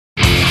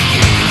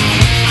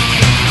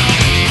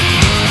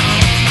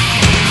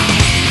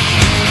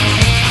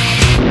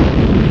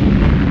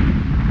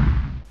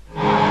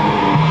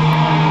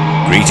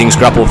Greetings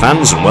Grapple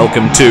fans and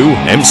welcome to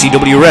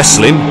MCW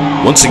Wrestling.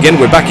 Once again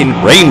we're back in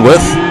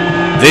Rainworth.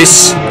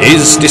 This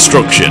is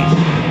Destruction.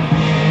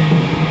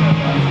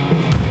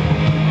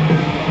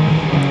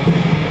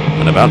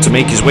 And about to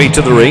make his way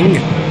to the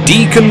ring,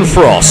 Deacon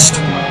Frost.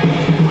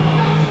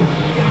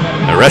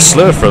 A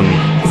wrestler from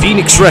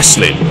Phoenix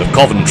Wrestling of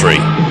Coventry.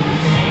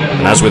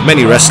 And as with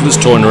many wrestlers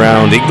touring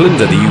around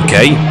England and the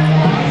UK,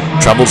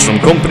 travels from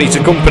company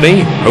to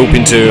company,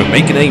 hoping to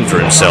make a name for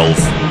himself.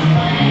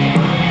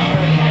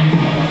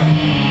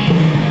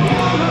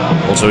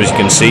 Also, as you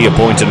can see,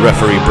 appointed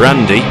referee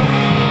Brandy.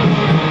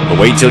 But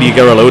wait till you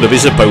get a load of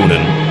his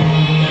opponent.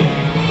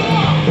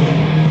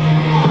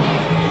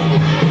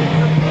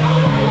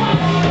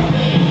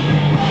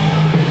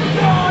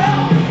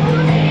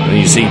 And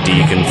you see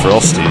Deacon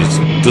Frost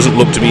doesn't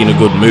look to be in a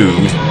good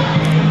mood.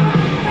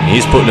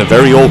 He's put in a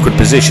very awkward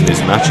position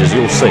this match, as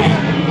you'll see.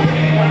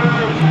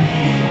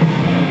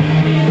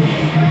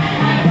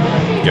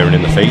 Going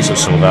in the face of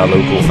some of our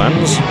local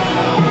fans.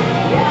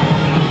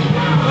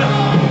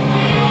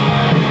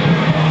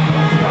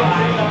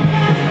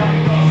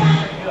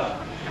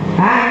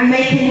 And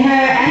making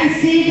her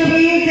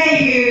MCW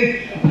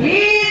debut,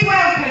 please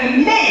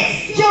welcome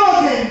Miss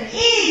Jordan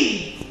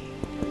E.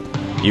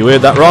 You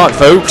heard that right,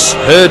 folks.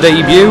 Her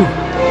debut.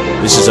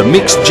 This is a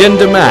mixed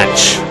gender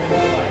match.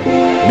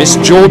 Miss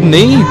Jordan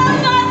E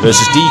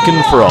versus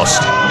Deacon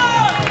Frost.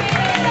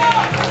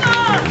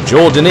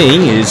 Jordan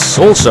E is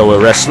also a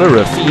wrestler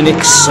of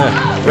Phoenix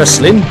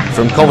Wrestling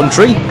from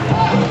Coventry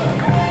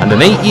and an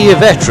 8-year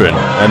veteran,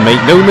 and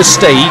make no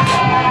mistake,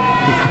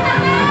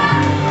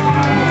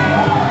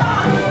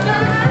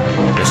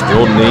 Miss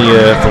Jordan E,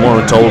 from what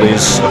I'm told,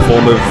 is a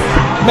form of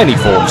many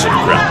forms of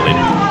grappling.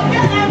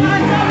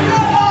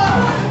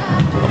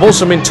 I've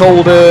also been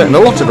told in a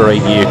lot of her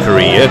 8-year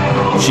career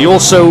she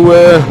also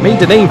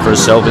made a name for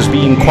herself as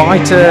being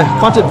quite a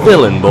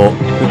villain, but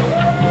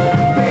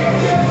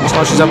looks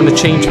like she's having a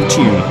change of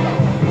tune.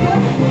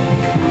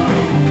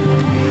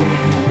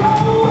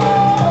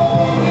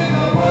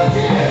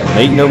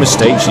 Make no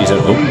mistake, she's a...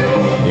 Oh,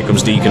 here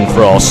comes Deacon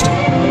Frost,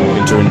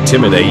 looking to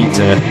intimidate.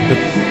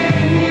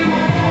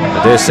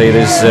 I dare say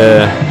there's...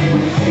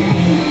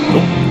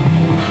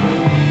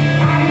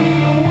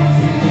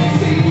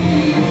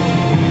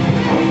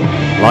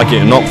 Like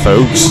it or not,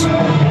 folks,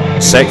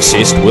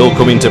 sexist will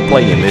come into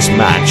play in this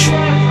match.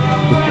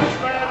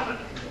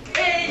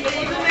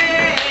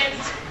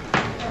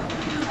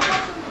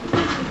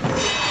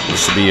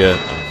 This would be a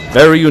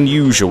very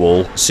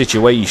unusual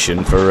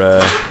situation for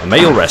a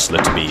male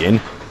wrestler to be in.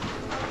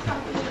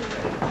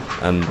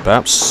 And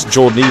perhaps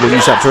Jordan E will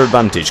use that to her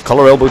advantage.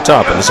 Collar elbow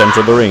tap in the centre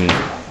of the ring.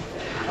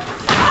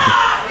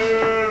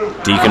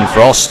 Deacon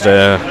Frost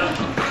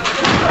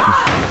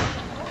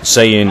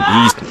saying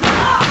he's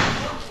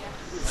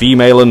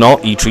female or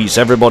not, he treats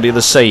everybody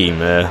the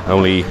same,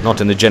 only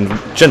not in the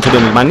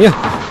gentleman manner.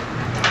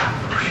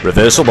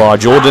 Reversal by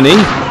Jordan E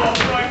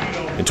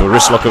into a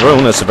wrist lock of her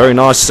own. That's a very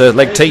nice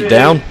leg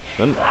takedown.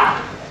 And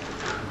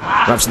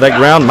wraps the leg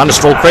round,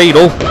 Manistral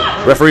cradle.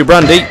 Referee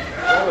Brandy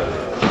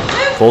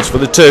calls for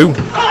the 2.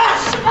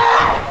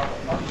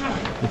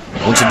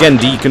 Once again,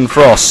 Deacon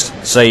Frost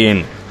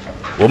saying,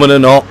 woman or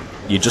not,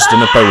 you're just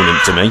an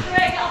opponent to me.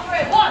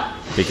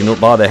 Picking up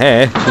by the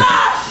hair.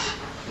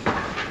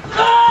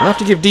 I have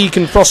to give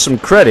Deacon Frost some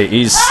credit,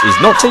 he's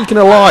not taking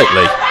her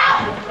lightly.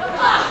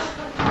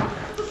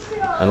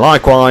 And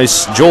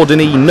likewise,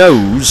 Jordan E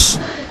knows,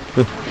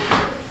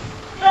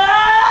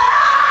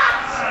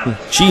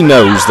 she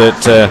knows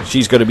that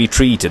she's going to be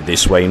treated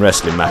this way in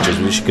wrestling matches,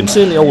 which she can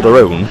certainly hold her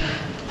own.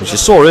 As you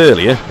saw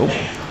earlier, oh,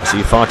 I see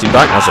you fighting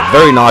back, that's a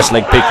very nice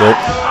leg pick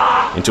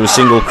up into a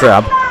single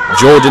crab.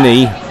 Jordan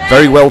E,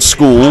 very well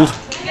schooled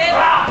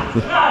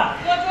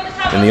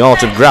in the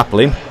art of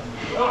grappling.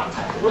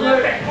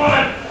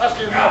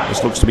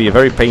 This looks to be a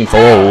very painful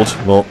hold,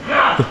 but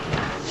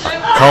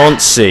I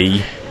can't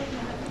see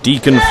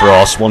Deacon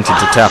Frost wanting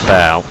to tap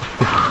out.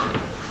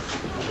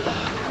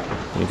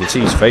 You can see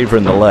he's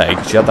favouring the leg.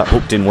 She had that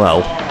hooked in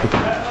well.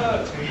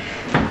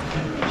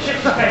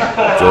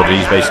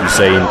 Jordan's basically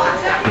saying,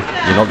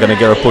 you're not going to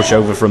get a push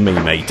over from me,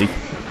 matey.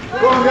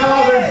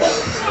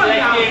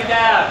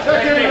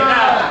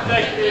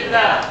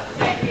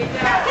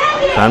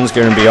 Hands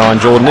going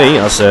behind Jordan E.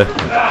 That's a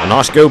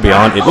nice go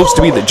behind. It looks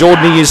to be that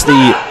Jordan E is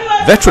the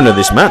veteran of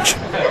this match.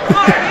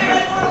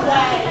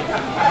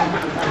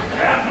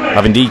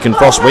 Having Deacon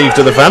Frost wave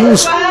to the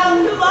fans.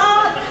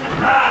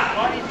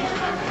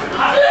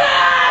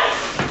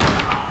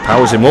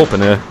 Powers him up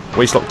and a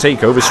waistlock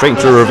takeover straight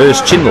into a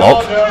reverse chin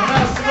lock.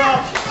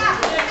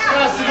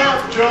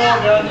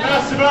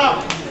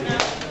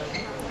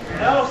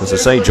 As I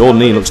say,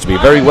 Jordan E looks to be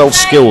very well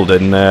skilled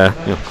in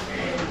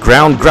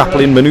ground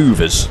grappling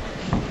manoeuvres.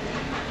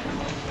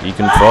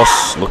 Deacon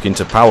Frost looking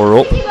to power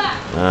up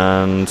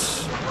and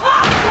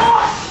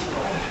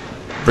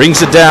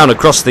brings it down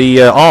across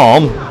the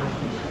arm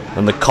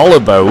and the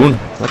collarbone.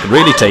 That could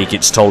really take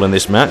its toll in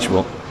this match.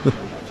 Well,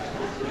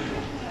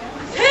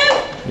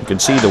 you can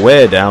see the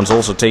wear down's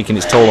also taking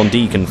its toll on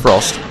Deacon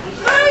Frost.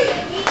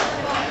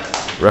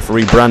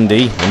 Referee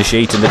Brandy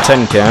initiating the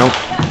 10 count.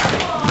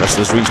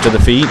 Wrestlers reach to the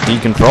feet.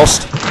 Deacon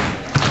Frost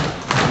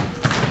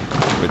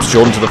whips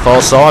Jordan to the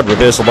far side.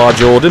 Reversal by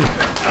Jordan.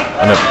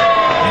 And a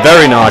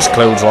very nice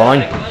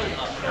clothesline.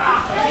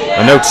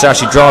 And notice how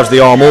she drives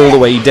the arm all the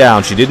way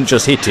down. She didn't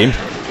just hit him.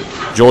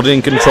 Jordan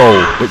in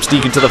control. Whips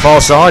Deacon to the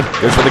far side.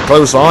 Goes for the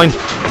clothesline.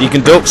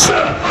 Deacon ducks.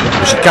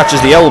 But she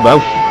catches the elbow.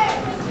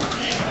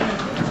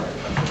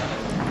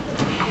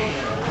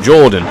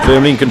 Jordan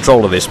firmly in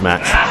control of this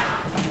match.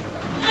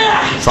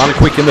 Trying to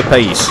quicken the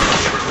pace.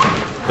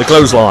 The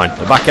clothesline.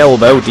 The back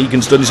elbow.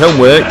 Deacon's done his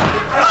homework.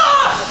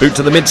 Boot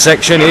to the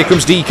midsection. Here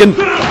comes Deacon.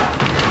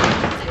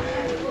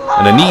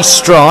 And a knee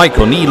strike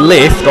or knee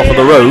lift off of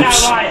the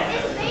ropes.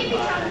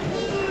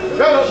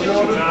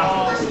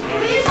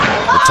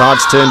 The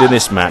tide's turned in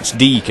this match.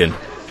 Deacon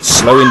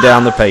slowing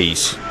down the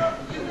pace.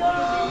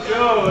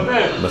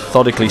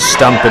 Methodically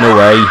stamping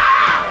away.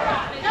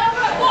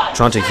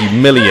 Trying to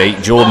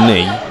humiliate Jordan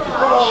E.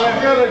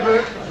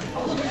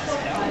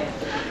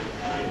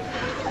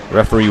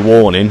 Referee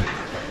warning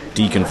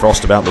Deacon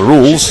Frost about the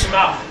rules.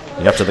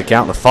 You have to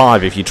count to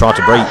 5 if you try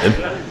to break them.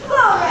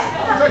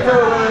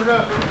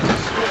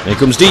 Here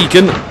comes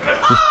Deacon.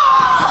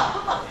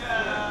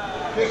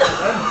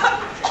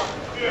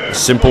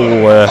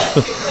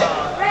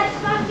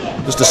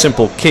 Just a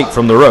simple kick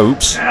from the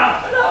ropes. And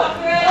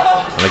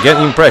I get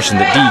the impression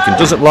that Deacon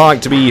doesn't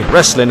like to be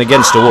wrestling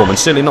against a woman.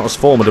 Certainly not as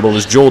formidable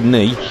as Jordan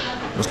E.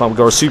 Looks like we've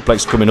got a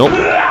suplex coming up.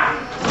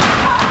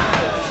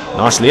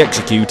 Nicely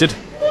executed.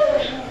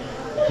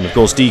 And of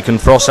course Deacon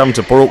Frost having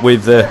to put up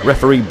with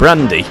referee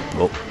Brandy.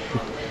 But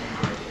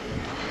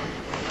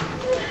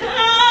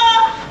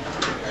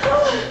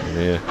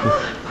yeah.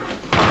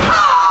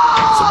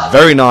 It's a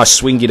very nice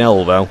swinging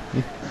elbow.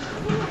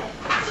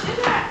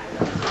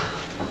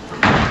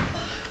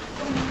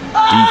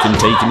 Deacon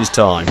taking his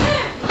time.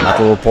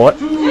 Lateral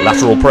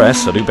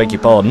press, I do beg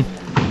your pardon.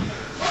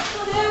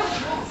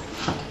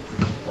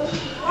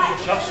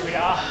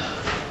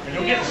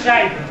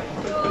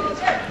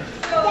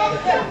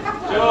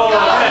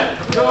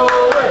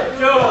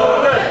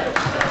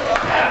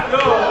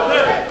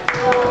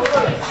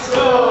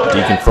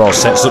 Deacon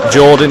Frost sets up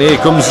Jordan. Here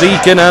comes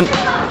Deacon, and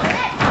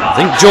I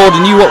think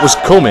Jordan knew what was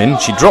coming.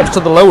 She drops to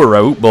the lower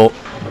rope, but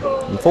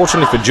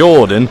unfortunately for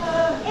Jordan,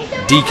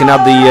 Deacon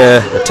had the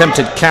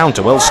attempted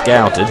counter well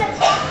scouted.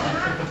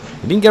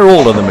 He didn't get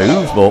all of the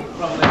move, but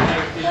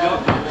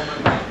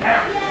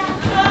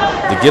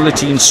the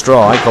guillotine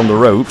strike on the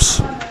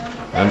ropes,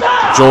 and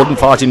Jordan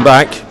fighting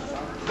back.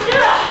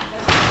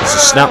 It's a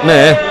snap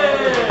there.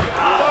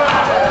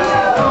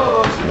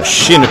 And a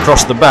shin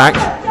across the back.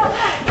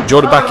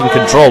 Jordan back in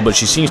control, but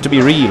she seems to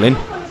be reeling.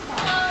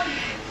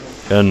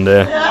 And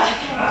a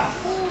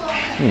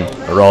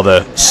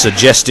rather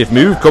suggestive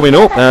move coming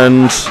up,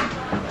 and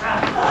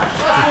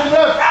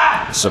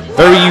it's a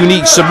very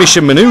unique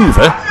submission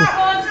maneuver.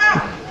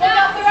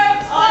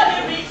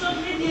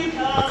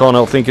 I can't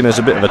help thinking there's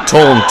a bit of a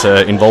taunt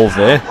involved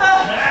there.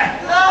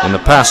 In the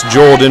past,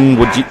 Jordan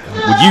would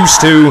used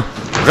to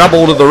grab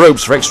hold of the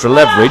ropes for extra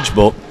leverage,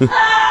 but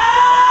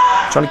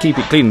trying to keep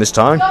it clean this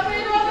time.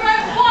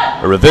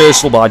 A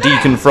reversal by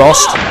Deacon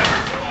Frost.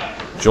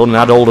 Jordan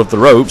had hold of the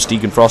ropes.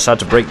 Deacon Frost had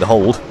to break the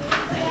hold.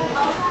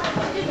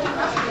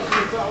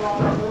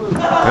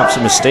 Perhaps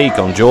a mistake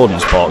on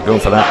Jordan's part, going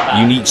for that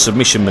unique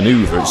submission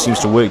maneuver. It seems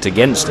to have worked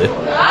against her.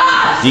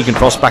 Deacon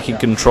Frost back in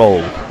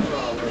control.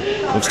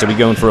 Looks to be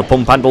going for a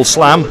pump handle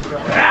slam. In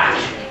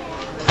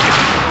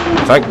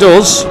fact,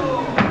 does.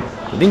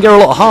 He didn't get a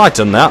lot of height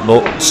on that,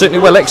 but certainly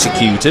well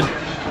executed.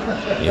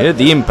 You heard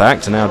the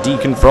impact, and now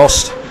Deacon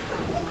Frost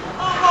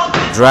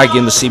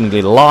dragging the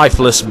seemingly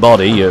lifeless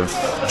body of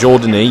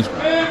Jordan E.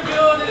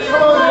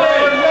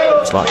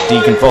 It's like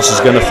Deacon Frost is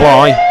going to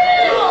fly.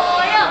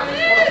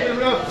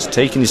 He's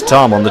taking his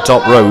time on the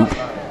top rope.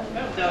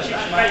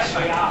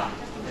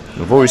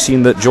 We've already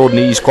seen that Jordan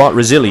E is quite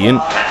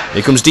resilient.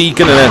 Here comes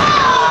Deacon, and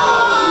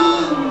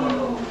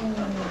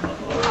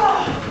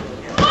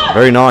a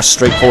very nice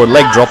straightforward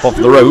leg drop off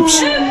the ropes.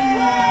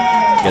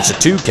 Gets a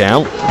 2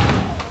 count.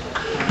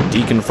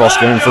 Deacon Frost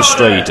getting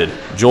frustrated.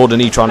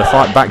 Jordan E trying to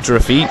fight back to her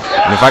feet,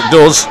 and in fact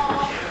does.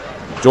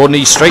 Jordan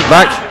E straight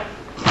back.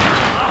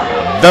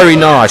 Very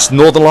nice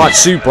Northern Light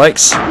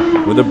suplex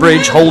with a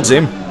bridge, holds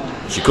him.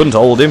 She couldn't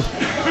hold him.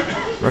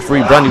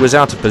 Referee Brandy was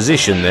out of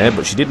position there,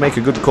 but she did make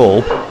a good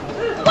call.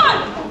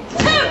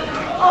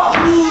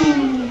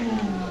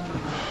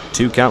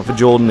 2 count for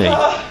Jordan E.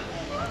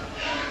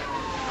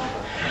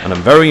 And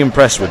I'm very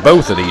impressed with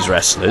both of these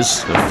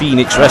wrestlers. The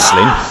Phoenix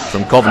Wrestling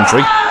from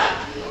Coventry.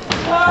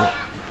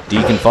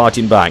 Deacon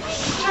fighting back.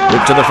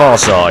 Look to the far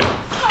side.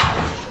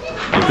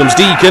 Here comes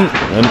Deacon.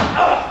 And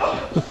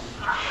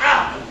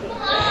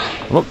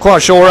I'm not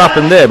quite sure what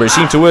happened there, but it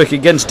seemed to work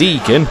against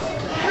Deacon.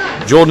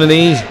 Jordan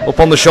E up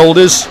on the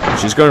shoulders.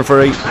 She's going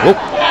for a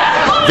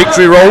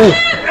victory roll.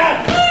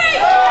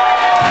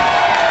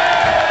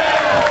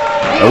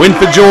 A win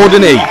for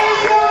Jordan E.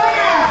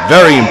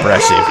 Very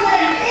impressive.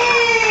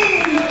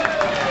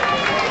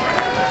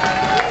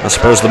 I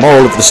suppose the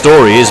moral of the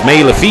story is,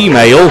 male or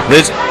female,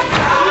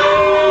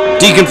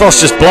 Deacon Frost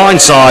just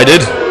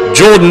blindsided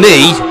Jordan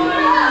E.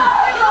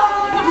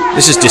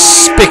 This is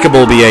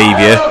despicable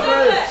behaviour.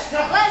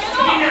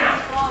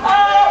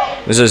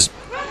 This is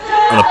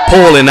an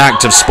appalling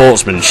act of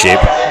sportsmanship.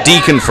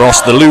 Deacon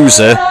Frost, the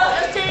loser,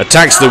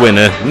 attacks the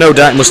winner. No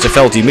doubt must have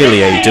felt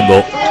humiliated,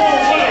 but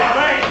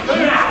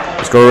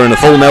he's got her in a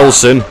full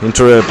Nelson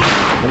into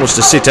almost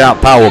a sit-out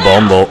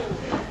powerbomb, but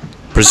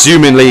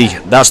presumably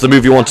that's the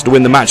move he wanted to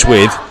win the match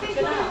with.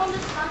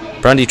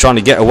 Brandy trying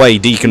to get away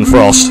Deacon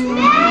Frost.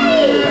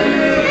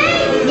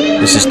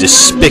 This is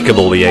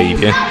despicable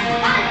behaviour.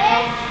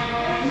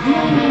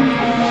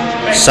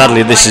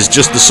 Sadly, this is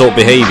just the sort of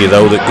behaviour,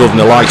 though, that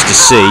Governor likes to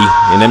see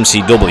in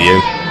MCW.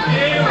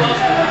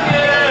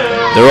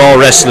 There are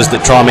wrestlers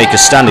that try and make a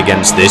stand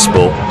against this,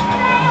 but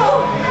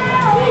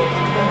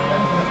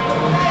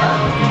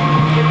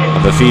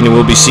I have a feeling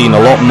we'll be seeing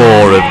a lot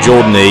more of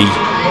Jordan E.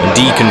 and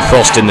Deacon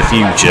Frost in the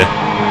future.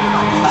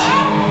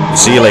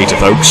 See you later,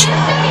 folks.